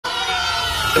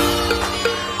Good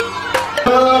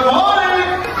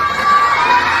morning.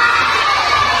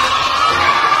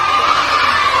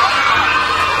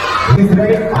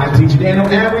 Today, I'm Teacher Daniel,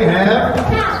 and we have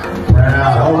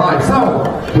Proud. All right, so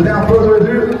without further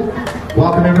ado,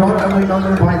 welcome everyone. I'm going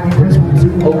to invite the principal to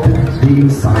open the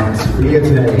science fair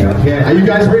today. Okay, are you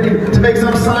guys ready to make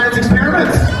some science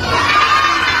experiments?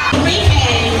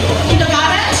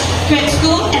 Kindergarten, grade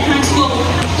school, and high school.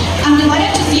 I'm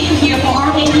delighted to see you here for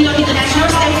our International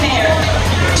STEM Fair.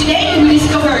 Today, you will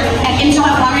discover and enjoy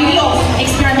a variety of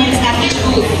experiments at each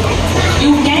booth.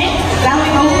 You will gain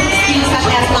valuable skills such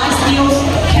as life skills,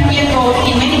 career growth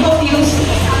in medical fields,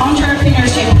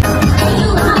 entrepreneurship.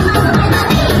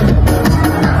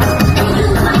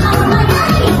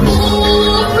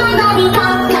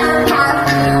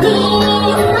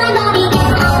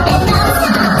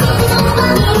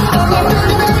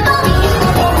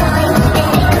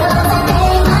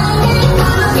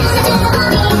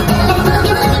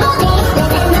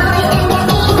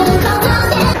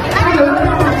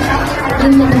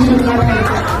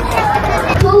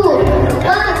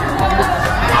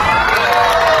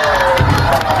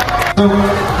 So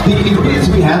the ingredients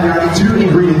we have, there are two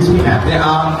ingredients we have. There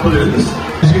are blues.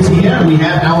 As you can see here, we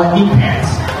have our ink pads.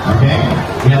 Okay?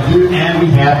 We have blue and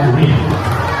we have green.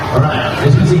 Alright,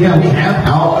 as you can see here, we have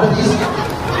our, what are these?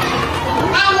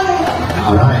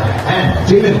 Alright, and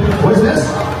Jaden, what is this?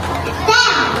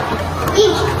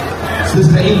 Ink. Yes, this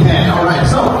is the ink pad. Alright,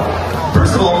 so,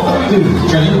 first of all, what do we do,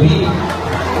 Jaden?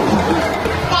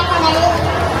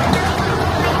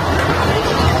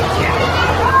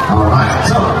 Alright,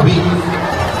 so we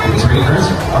get this ready first.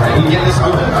 Alright, you get this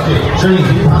open. Okay, Shirley,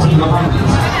 can you pass me your pen,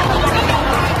 please?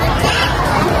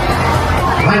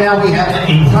 Right now we have an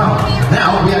ink fountain.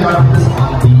 Now we are going to put this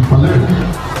on the balloon.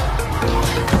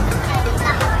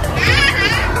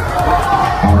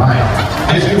 Alright,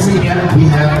 as you can see here, we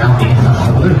have our ink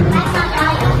fountain balloon.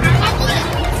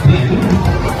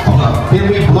 Then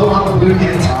we blow out the balloon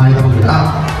and tie the balloon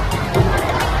up.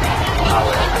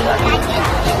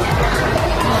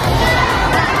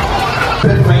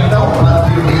 Bit faint though, but I'll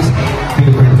do these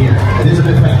fingerprint here. It is a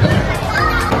bit faint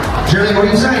though. Shirley, what do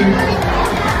you say?